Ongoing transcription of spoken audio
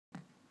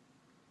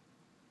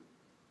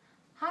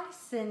Hi,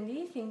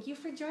 Cindy. Thank you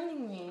for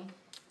joining me.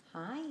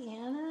 Hi,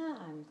 Anna.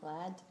 I'm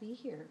glad to be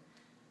here.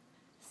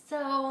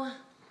 So,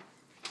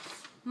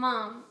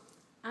 Mom,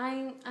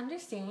 I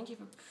understand you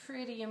have a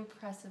pretty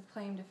impressive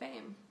claim to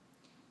fame.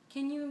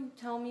 Can you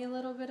tell me a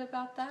little bit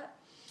about that?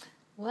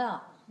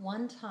 Well,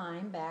 one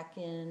time back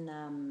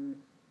in,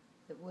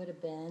 it would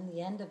have been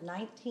the end of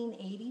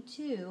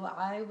 1982,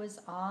 I was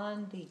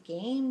on the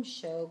game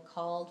show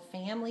called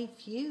Family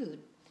Feud,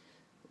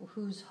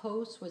 whose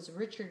host was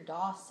Richard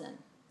Dawson,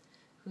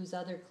 whose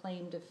other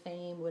claim to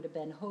fame would have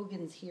been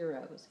Hogan's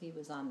Heroes. He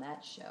was on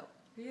that show.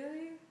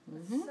 Really?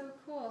 That's so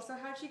cool. So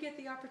how'd you get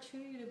the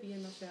opportunity to be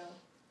in the show?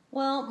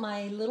 Well,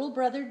 my little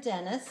brother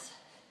Dennis,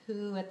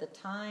 who at the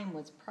time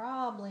was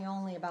probably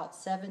only about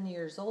 7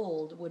 years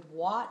old, would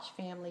watch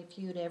Family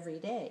Feud every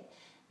day.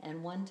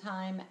 And one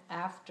time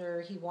after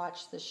he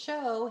watched the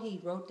show,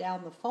 he wrote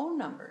down the phone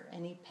number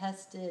and he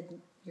pested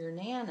your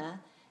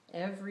Nana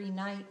every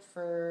night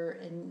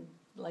for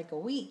like a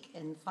week.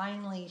 And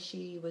finally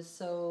she was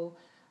so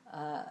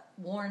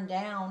worn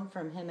down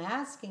from him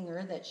asking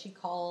her that she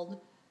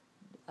called,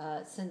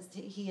 since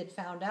he had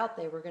found out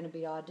they were going to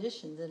be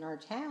auditions in our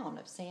town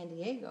of San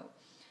Diego.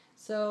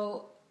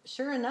 So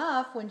sure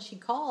enough, when she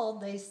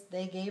called,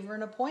 they gave her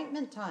an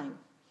appointment time.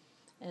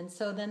 And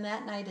so then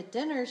that night at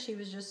dinner, she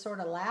was just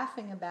sort of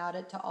laughing about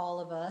it to all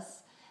of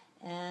us.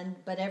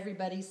 But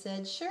everybody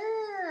said,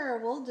 sure,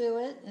 we'll do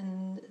it.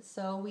 And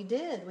so we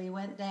did. We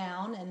went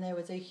down, and there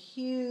was a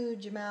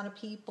huge amount of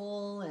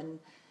people, and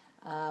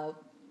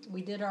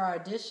we did our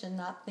audition,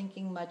 not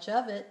thinking much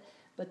of it.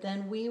 But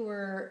then we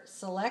were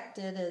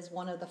selected as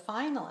one of the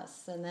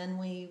finalists, and then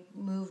we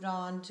moved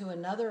on to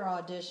another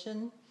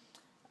audition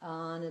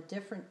on a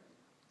different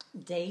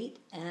date,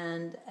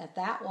 and at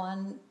that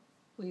one,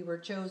 we were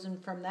chosen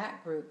from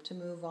that group to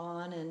move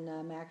on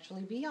and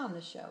actually be on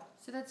the show.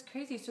 So that's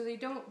crazy. So they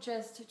don't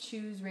just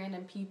choose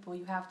random people.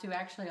 You have to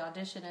actually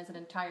audition as an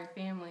entire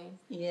family.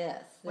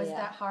 Yes. Was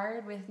that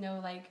hard with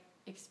no,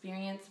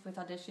 experience with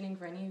auditioning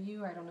for any of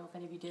you? I don't know if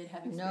any of you did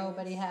have experience.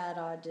 Nobody had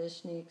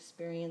auditioning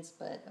experience,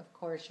 but of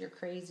course your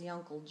crazy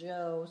Uncle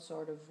Joe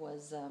sort of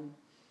was,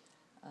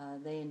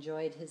 they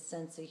enjoyed his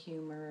sense of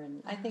humor,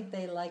 and I think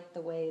they liked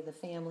the way the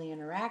family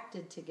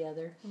interacted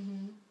together.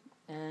 Mm-hmm.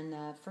 And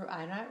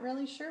I'm not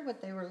really sure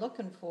what they were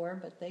looking for,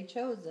 but they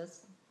chose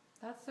us.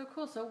 That's so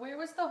cool. So where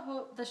was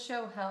the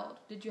show held?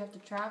 Did you have to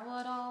travel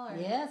at all? Or?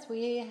 Yes,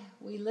 we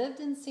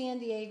lived in San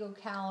Diego,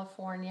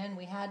 California, and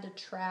we had to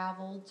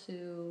travel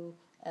to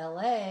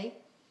L.A.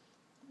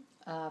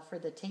 For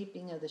the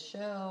taping of the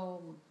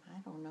show. I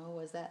don't know,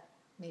 was that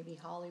maybe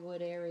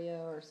Hollywood area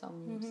or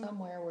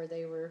somewhere where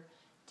they were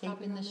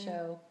taping the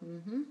show.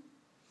 Mm-hmm.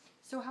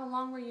 So how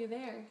long were you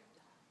there?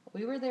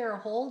 We were there a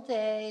whole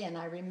day, and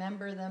I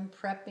remember them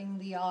prepping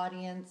the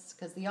audience,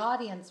 because the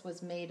audience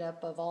was made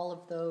up of all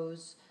of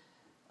those.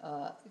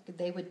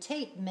 They would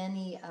tape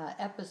many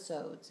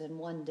episodes in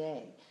one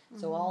day.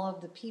 So all of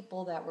the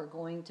people that were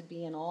going to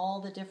be in all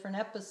the different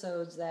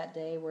episodes that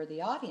day were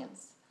the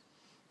audience.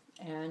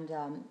 And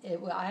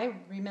I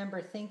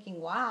remember thinking,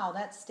 wow,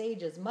 that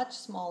stage is much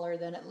smaller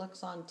than it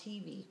looks on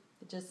TV.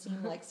 It just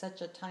seemed like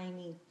such a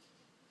tiny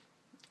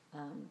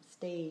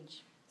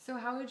stage. So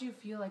how would you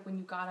feel like when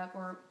you got up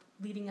or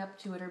leading up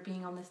to it or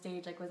being on the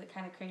stage? Like, was it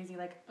kind of crazy?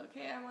 Like,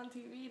 okay, I'm on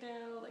TV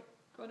now. Like,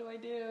 what do I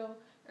do?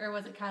 Or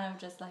was it kind of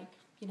just like,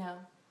 Yeah,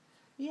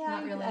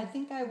 not really I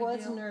think I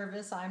was deal?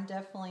 nervous. I'm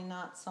definitely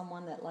not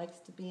someone that likes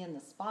to be in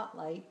the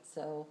spotlight.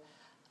 So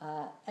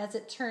as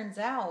it turns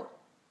out,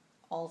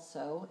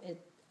 also,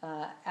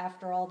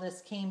 after all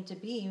this came to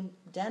be,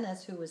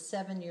 Dennis, who was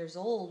 7 years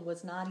old,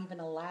 was not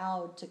even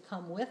allowed to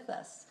come with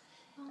us.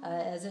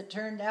 As it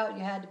turned out,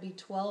 you had to be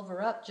 12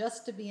 or up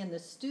just to be in the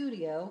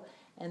studio,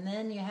 and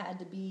then you had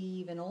to be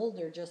even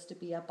older just to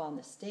be up on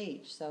the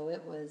stage. So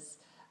it was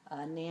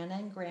Nana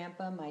and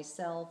Grandpa,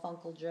 myself,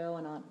 Uncle Joe,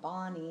 and Aunt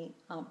Bonnie.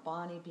 Aunt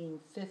Bonnie being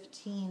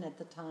 15 at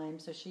the time,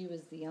 so she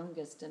was the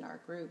youngest in our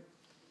group.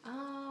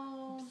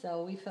 Oh.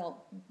 So we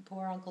felt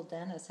poor Uncle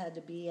Dennis had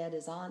to be at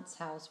his aunt's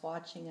house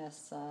watching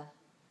us, Oh,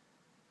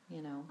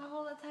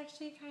 that's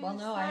actually kind of Well,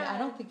 no, sad. I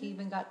don't think he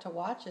even got to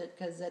watch it,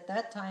 because at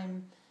that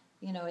time,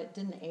 it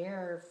didn't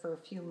air for a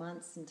few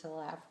months until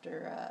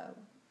after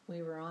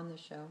we were on the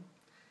show.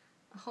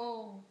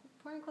 Oh,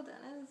 poor Uncle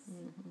Dennis.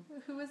 Mm-hmm.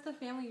 Who was the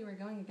family you were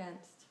going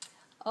against?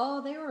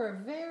 Oh, they were a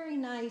very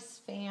nice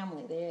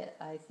family.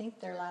 I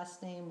think their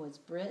last name was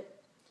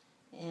Britt,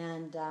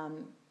 and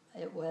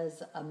it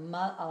was a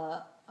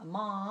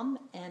mom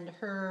and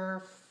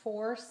her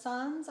 4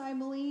 sons, I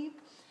believe,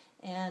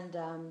 and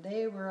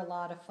they were a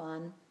lot of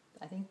fun.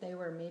 I think they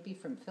were maybe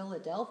from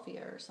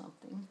Philadelphia or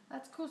something.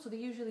 That's cool. So they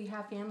usually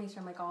have families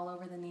from all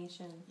over the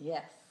nation.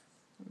 Yes.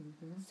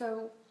 Mm-hmm.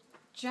 So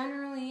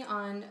generally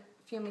on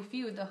Family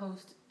Feud, the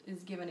host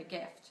is given a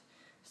gift.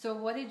 So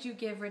what did you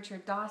give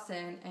Richard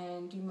Dawson,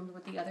 and do you remember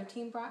what the other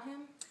team brought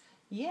him?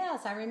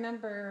 Yes, I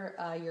remember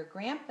your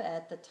grandpa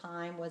at the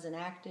time was an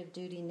active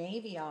duty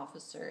Navy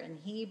officer, and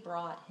he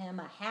brought him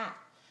a hat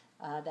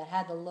that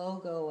had the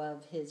logo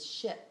of his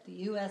ship,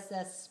 the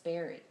USS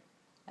Sperry,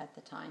 at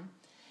the time.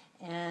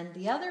 And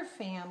the other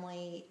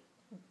family,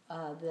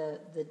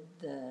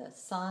 the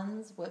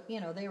sons,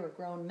 they were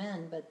grown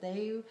men, but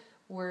they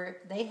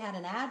had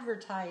an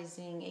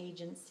advertising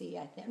agency,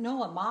 I think.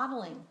 No, a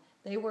modeling.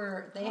 They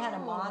had a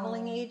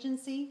modeling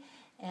agency,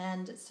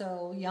 and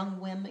so young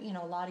women,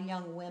 a lot of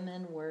young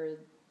women were,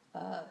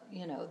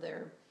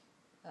 they're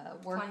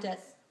worked Clients.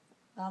 at,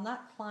 well,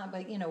 not client,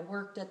 but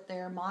worked at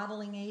their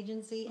modeling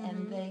agency,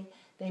 and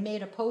they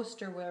made a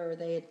poster where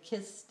they had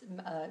kissed,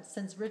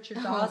 since Richard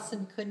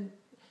Dawson couldn't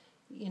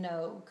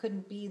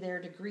be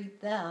there to greet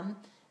them.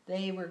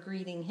 They were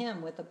greeting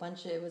him with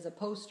it was a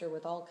poster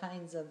with all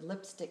kinds of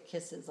lipstick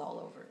kisses all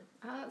over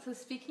it. So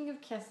speaking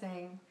of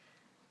kissing,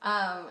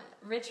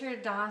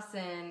 Richard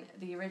Dawson,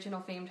 the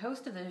original famed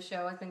host of the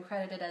show, has been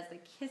credited as the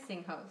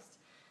kissing host.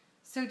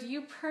 So do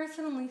you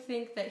personally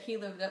think that he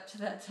lived up to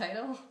that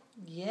title?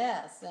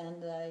 Yes,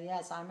 and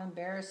yes, I'm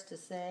embarrassed to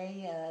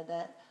say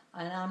that,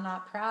 and I'm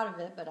not proud of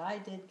it, but I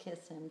did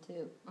kiss him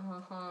too.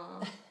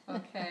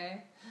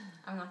 Okay.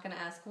 I'm not going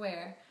to ask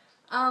where.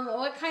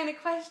 What kind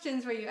of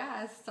questions were you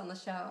asked on the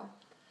show?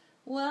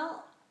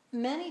 Well,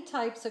 many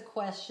types of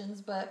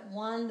questions, but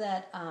one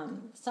that,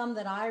 some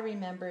that I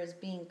remember as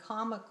being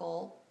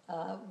comical,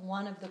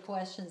 one of the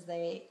questions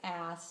they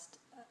asked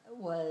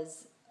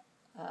was,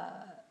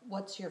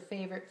 what's your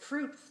favorite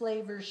fruit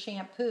flavor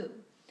shampoo?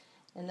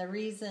 And the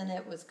reason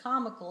it was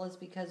comical is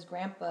because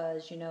Grandpa,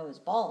 as you know, is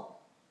bald.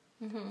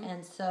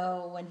 And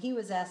so when he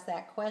was asked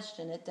that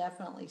question, it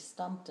definitely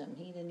stumped him.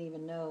 He didn't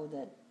even know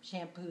that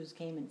shampoos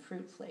came in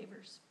fruit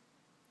flavors.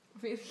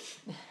 Really?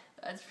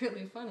 That's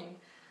really funny.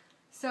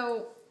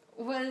 So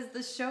was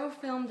the show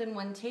filmed in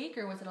one take,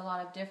 or was it a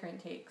lot of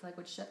different takes? Like,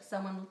 would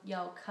someone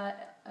yell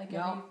cut every few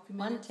minutes?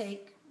 One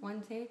take.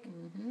 One take?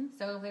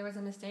 So if there was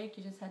a mistake,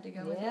 you just had to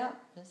go with it? Yeah,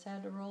 just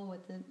had to roll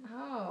with it.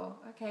 Oh,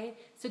 okay.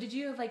 So did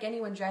you have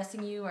anyone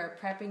dressing you or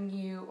prepping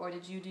you, or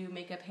did you do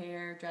makeup,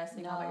 hair,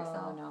 dressing all by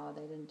yourself? No,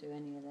 they didn't do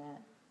any of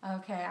that.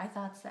 Okay, I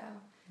thought so.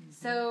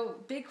 So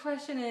big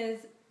question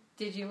is,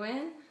 did you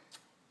win?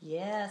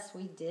 Yes,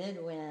 we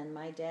did win.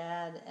 My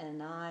dad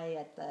and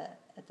I,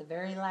 at the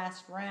very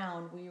last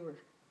round, we were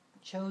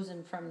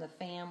chosen from the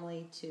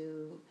family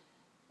to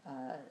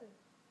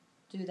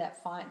do the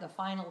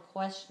final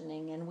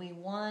questioning, and we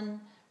won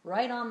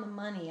right on the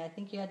money. I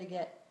think you had to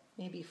get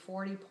maybe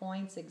 40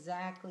 points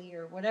exactly,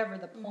 or whatever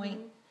the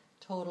point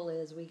total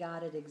is. We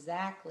got it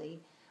exactly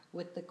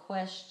with the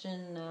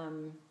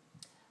question,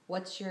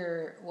 what is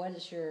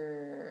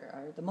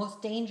the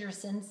most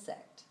dangerous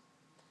insect?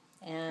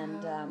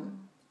 And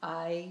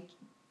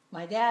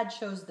my dad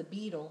chose the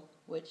beetle,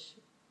 which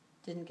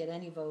didn't get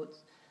any votes.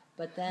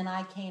 But then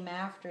I came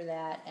after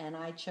that, and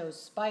I chose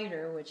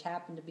spider, which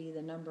happened to be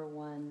the number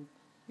one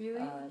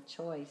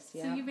choice.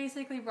 Yeah. So you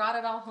basically brought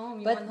it all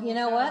home. But you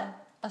know what?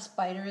 A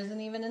spider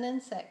isn't even an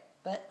insect.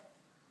 But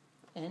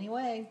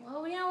anyway.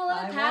 Well, we'll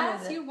let it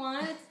pass. You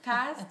won. It's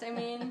passed. I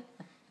mean,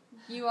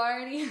 you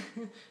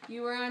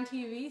were on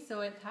TV, so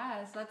it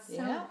passed. That's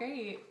so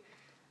great.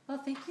 Well,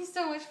 thank you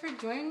so much for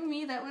joining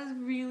me. that was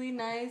really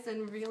nice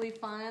and really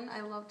fun.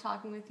 I love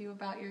talking with you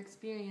about your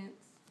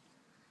experience.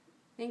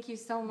 Thank you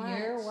so much.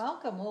 You're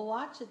welcome. We'll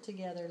watch it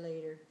together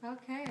later.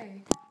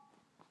 Okay.